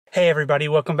Hey everybody,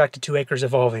 welcome back to 2 Acres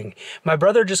Evolving. My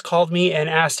brother just called me and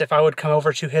asked if I would come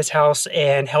over to his house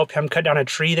and help him cut down a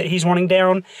tree that he's wanting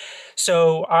down.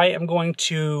 So I am going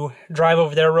to drive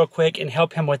over there real quick and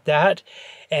help him with that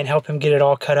and help him get it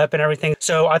all cut up and everything.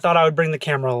 So I thought I would bring the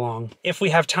camera along. If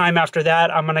we have time after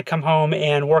that, I'm gonna come home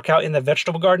and work out in the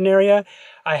vegetable garden area.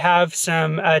 I have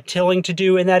some tilling to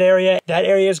do in that area. That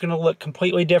area is gonna look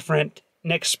completely different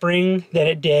next spring than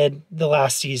it did the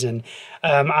last season.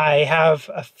 I have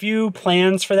a few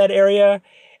plans for that area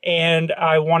and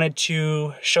I wanted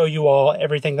to show you all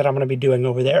everything that I'm going to be doing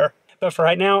over there. But for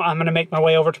right now, I'm going to make my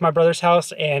way over to my brother's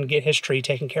house and get his tree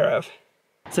taken care of.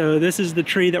 So this is the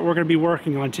tree that we're going to be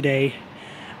working on today.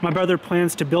 My brother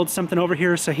plans to build something over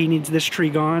here, so he needs this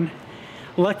tree gone.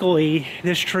 Luckily,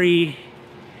 this tree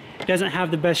doesn't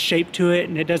have the best shape to it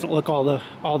and it doesn't look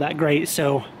all that great,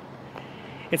 so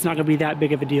it's not gonna be that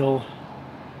big of a deal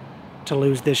to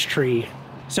lose this tree.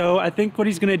 So I think what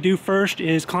he's gonna do first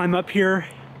is climb up here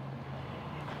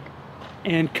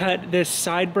and cut this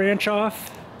side branch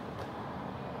off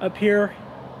up here,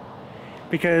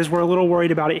 because we're a little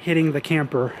worried about it hitting the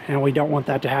camper and we don't want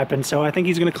that to happen. So I think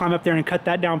he's gonna climb up there and cut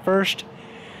that down first,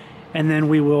 and then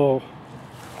we will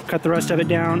cut the rest of it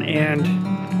down and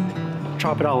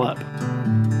chop it all up.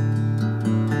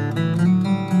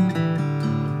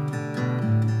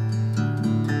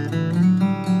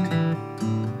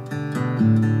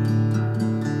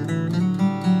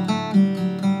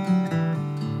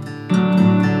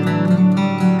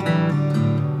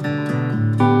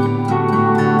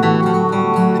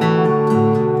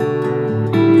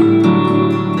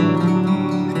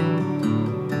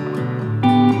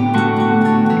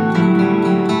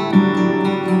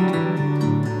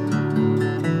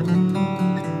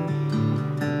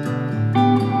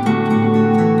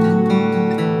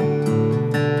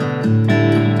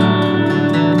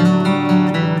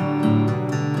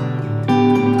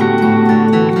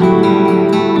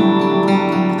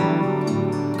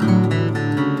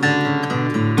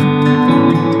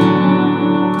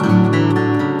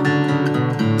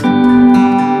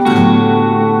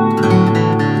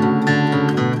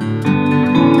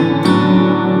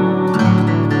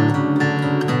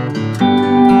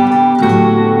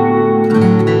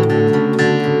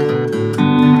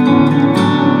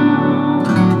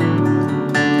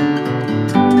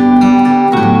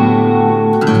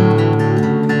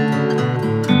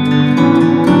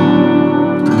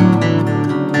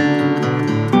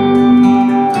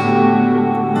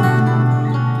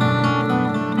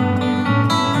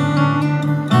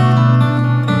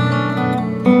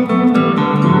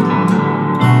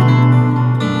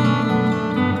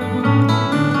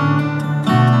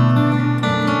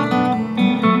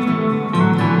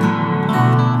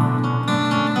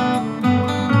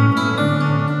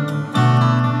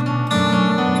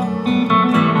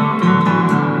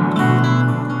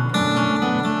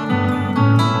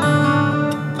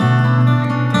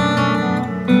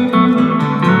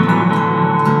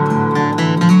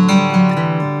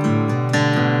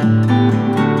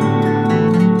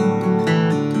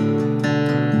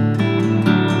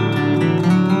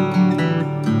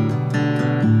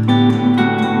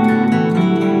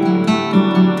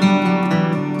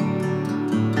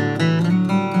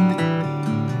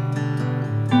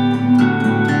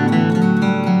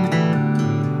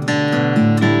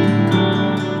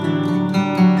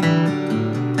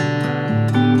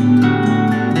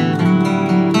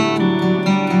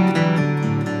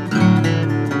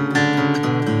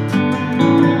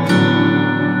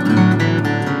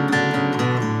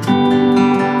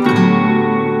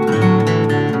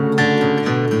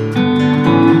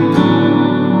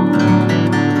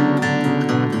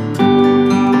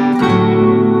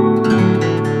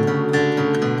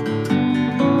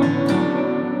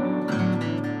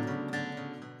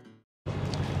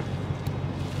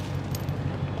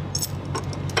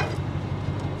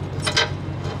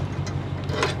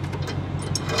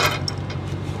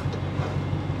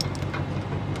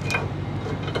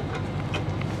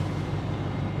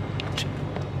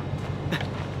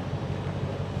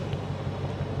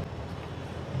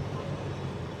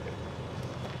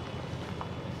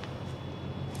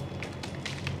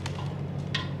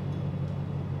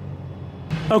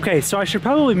 Okay, so I should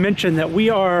probably mention that we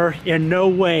are in no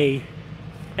way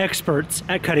experts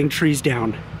at cutting trees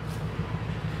down.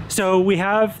 So we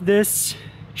have this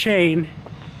chain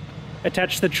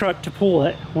attached to the truck to pull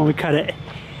it when we cut it.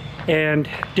 And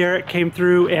Derek came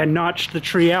through and notched the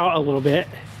tree out a little bit.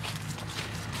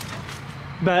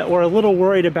 But we're a little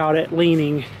worried about it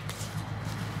leaning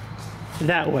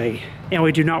that way, and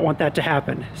we do not want that to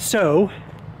happen. So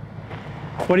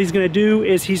what he's going to do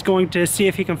is he's going to see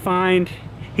if he can find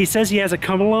He says he has a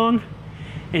come along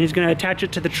and he's going to attach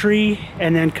it to the tree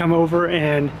and then come over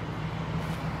and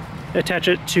attach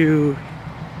it to,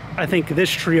 I think, this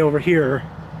tree over here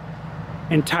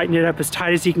and tighten it up as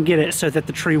tight as he can get it so that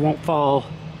the tree won't fall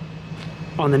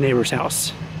on the neighbor's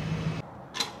house.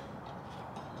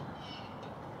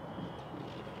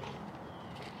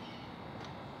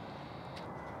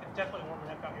 It's definitely warming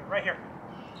up out here, right here.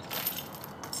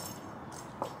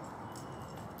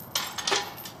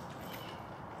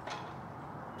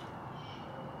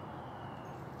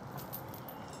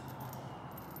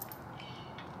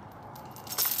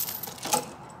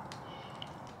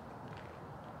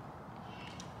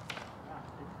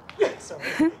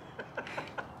 Sorry.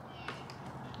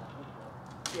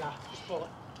 Yeah, just pull it.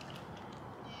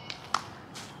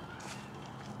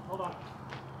 Hold on.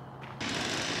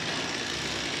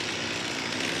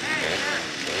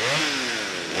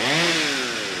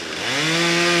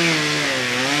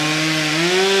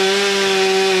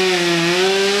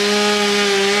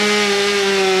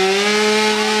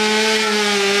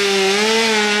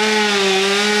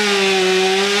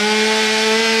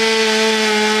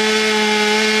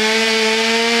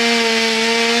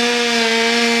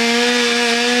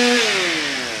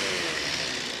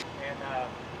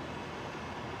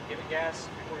 Give it gas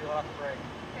before you let off the brake.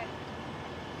 Okay.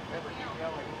 Remember, keep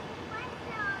going.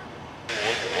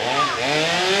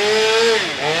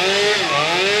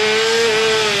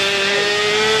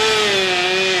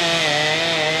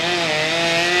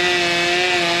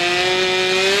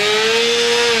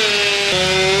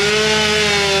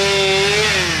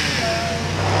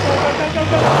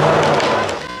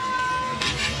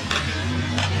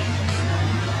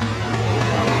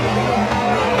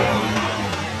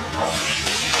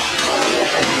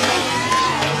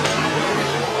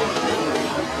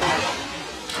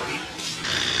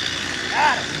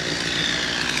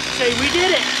 Say, we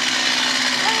did it!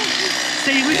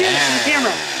 Say, we did it to the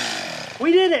camera!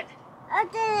 We did it! I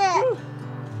did it!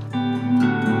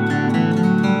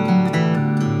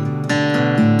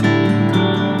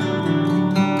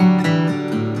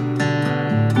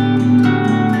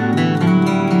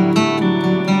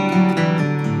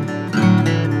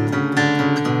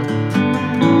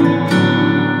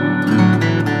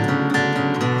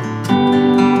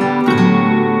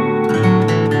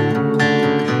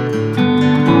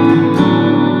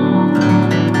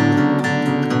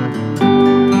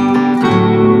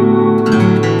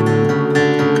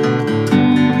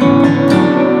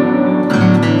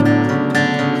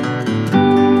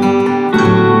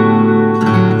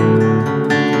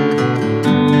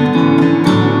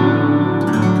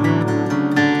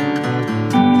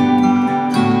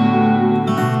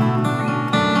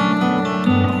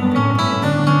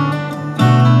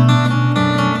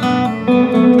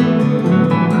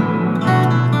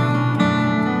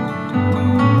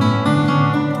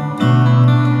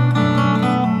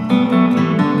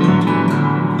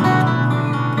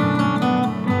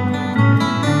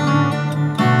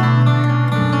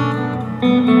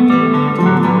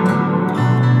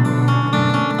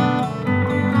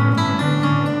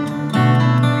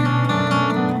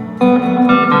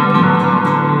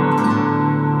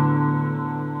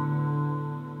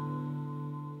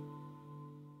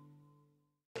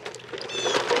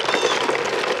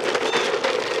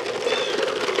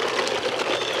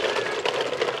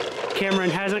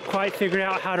 Cameron hasn't quite figured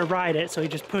out how to ride it, so he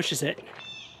just pushes it.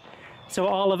 So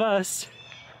all of us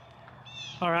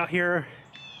are out here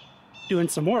doing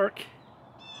some work.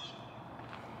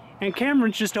 And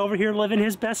Cameron's just over here living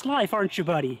his best life, aren't you,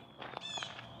 buddy?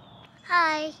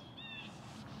 Hi.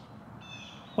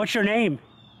 What's your name?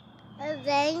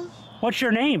 Again. What's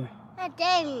your name?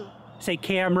 Again. Say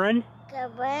Cameron.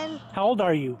 Cameron. How old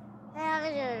are you?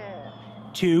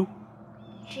 2.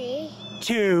 3,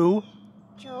 2.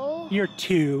 2, You're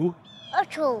 2.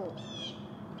 2.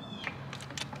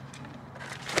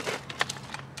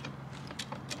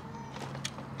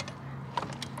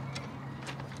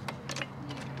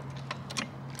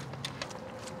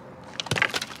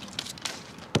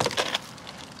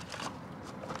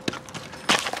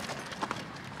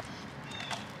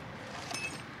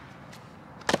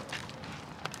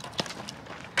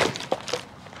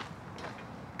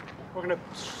 We're gonna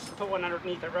put one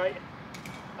underneath it, right?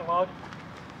 A log?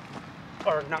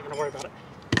 Or not gonna worry about it?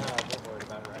 No, don't worry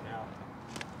about it right now.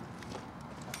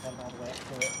 I'll come all the way up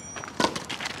to it.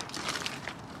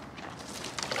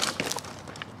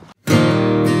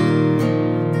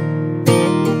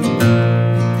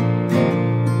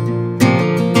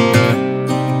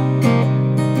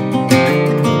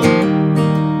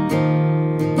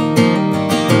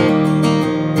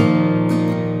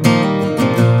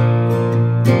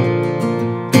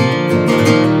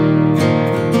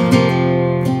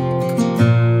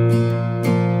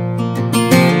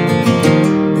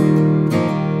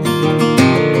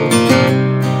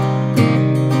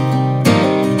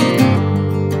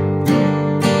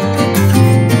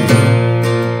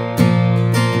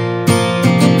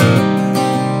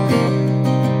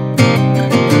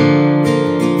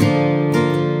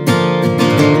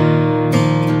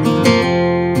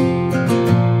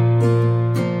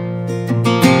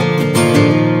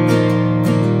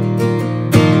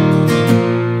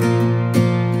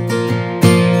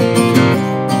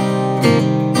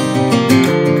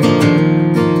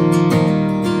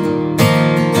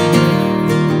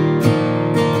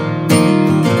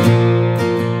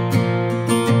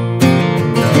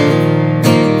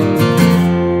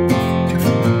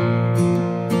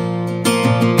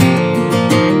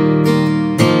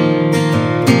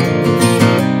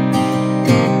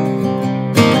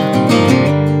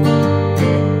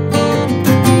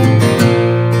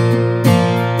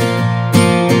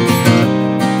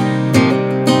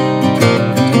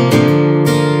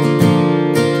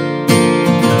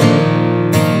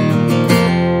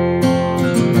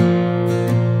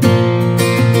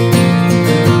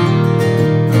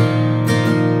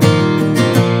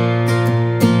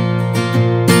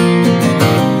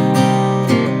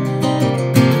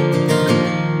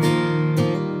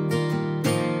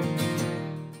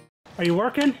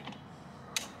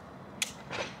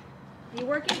 You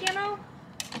working, Camo?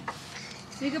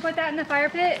 So you can put that in the fire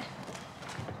pit?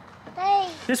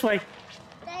 This way.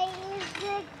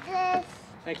 This.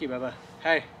 Thank you, Bubba.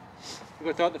 Hey, you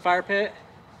go throw it in the fire pit?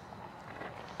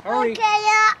 Hurry!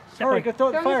 Hurry, go throw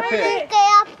it in the fire pit!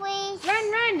 Please.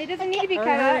 Run! It doesn't need to be cut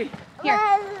Hurry. up. Here.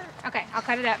 Okay, I'll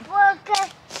cut it up.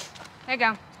 There you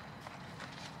go.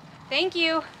 Thank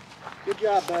you. Good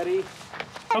job, buddy.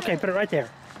 Okay, put it right there.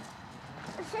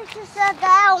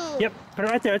 Down. Yep, put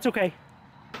it right there. It's okay.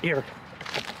 Here.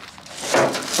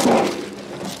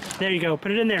 There you go.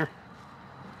 Put it in there.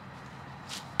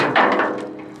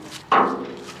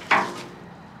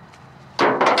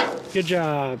 Good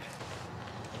job.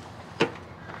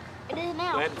 It is Go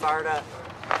now. ahead and fire it up.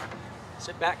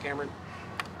 Sit back, Cameron.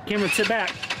 Cameron, sit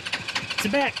back.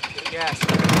 Sit back. Get the gas.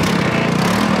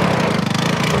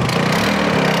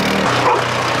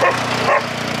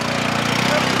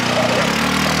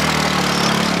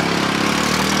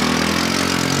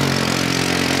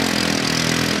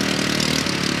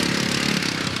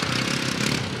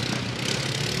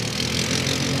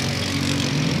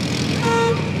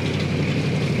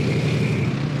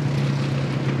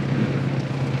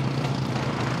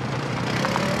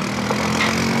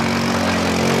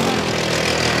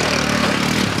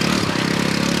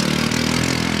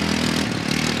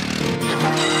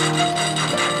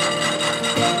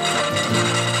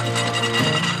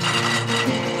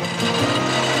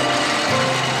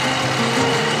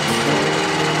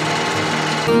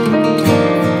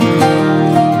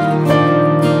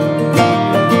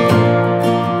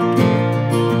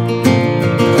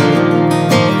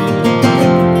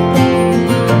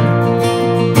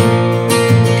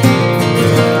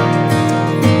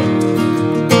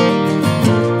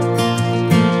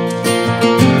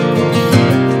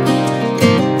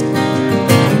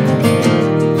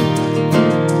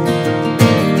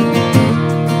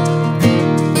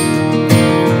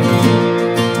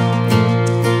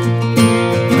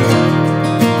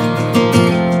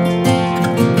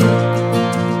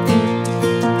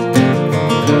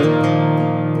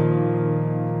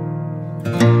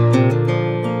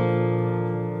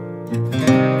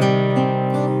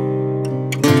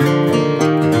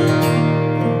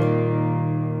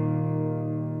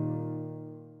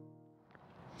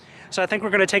 So I think we're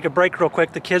going to take a break real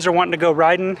quick. The kids are wanting to go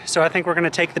riding, so I think we're going to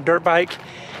take the dirt bike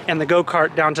and the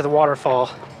go-kart down to the waterfall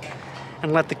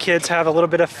and let the kids have a little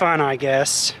bit of fun, I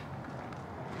guess.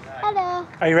 Hello.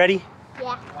 Are you ready?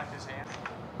 Yeah.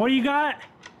 What do you got?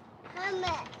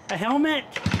 Helmet. A helmet?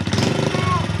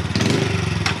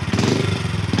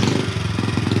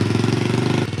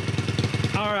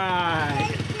 All right.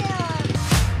 Thank you.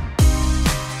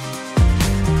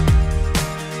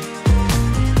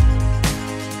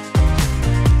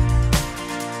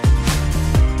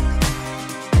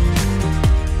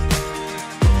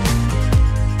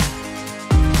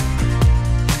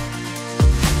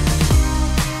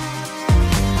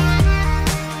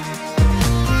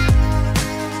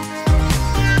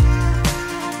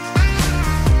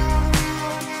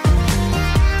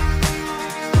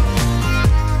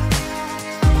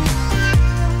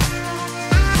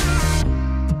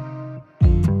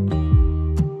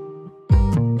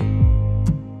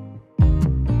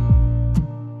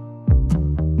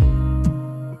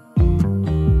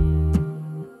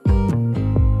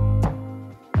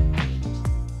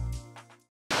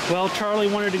 Well, Charlie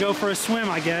wanted to go for a swim,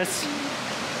 I guess.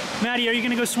 Maddie, are you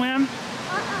gonna go swim?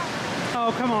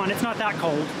 Oh, come on, it's not that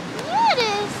cold. Yeah, it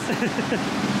is.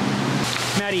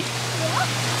 Maddie,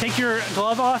 take your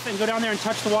glove off and go down there and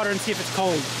touch the water and see if it's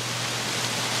cold.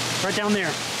 Right down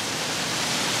there.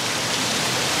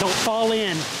 Don't fall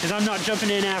in, because I'm not jumping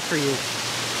in after you.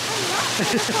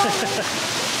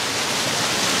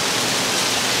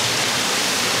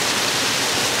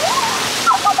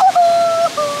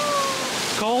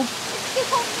 Cold?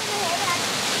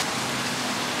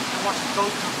 Watch the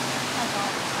boat come.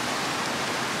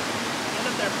 Get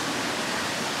up there.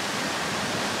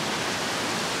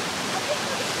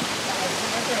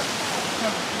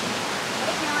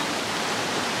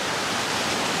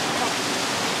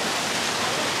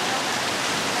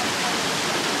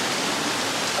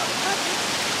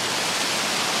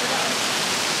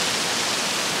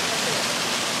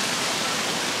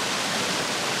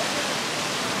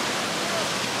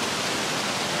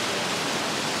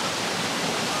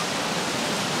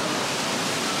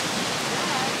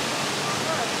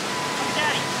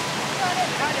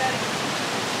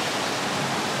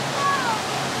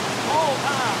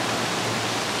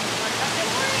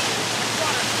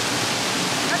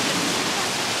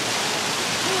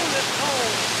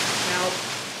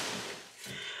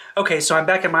 Okay, so I'm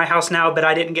back at my house now, but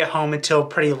I didn't get home until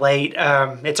pretty late.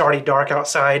 It's already dark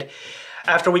outside.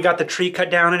 After we got the tree cut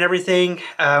down and everything,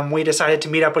 we decided to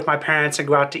meet up with my parents and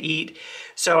go out to eat.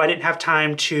 So I didn't have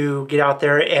time to get out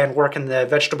there and work in the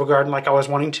vegetable garden like I was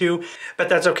wanting to. But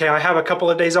that's okay. I have a couple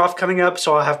of days off coming up,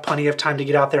 so I'll have plenty of time to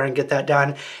get out there and get that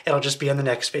done. It'll just be in the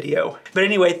next video. But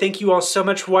anyway, thank you all so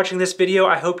much for watching this video.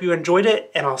 I hope you enjoyed it,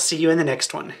 and I'll see you in the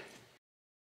next one.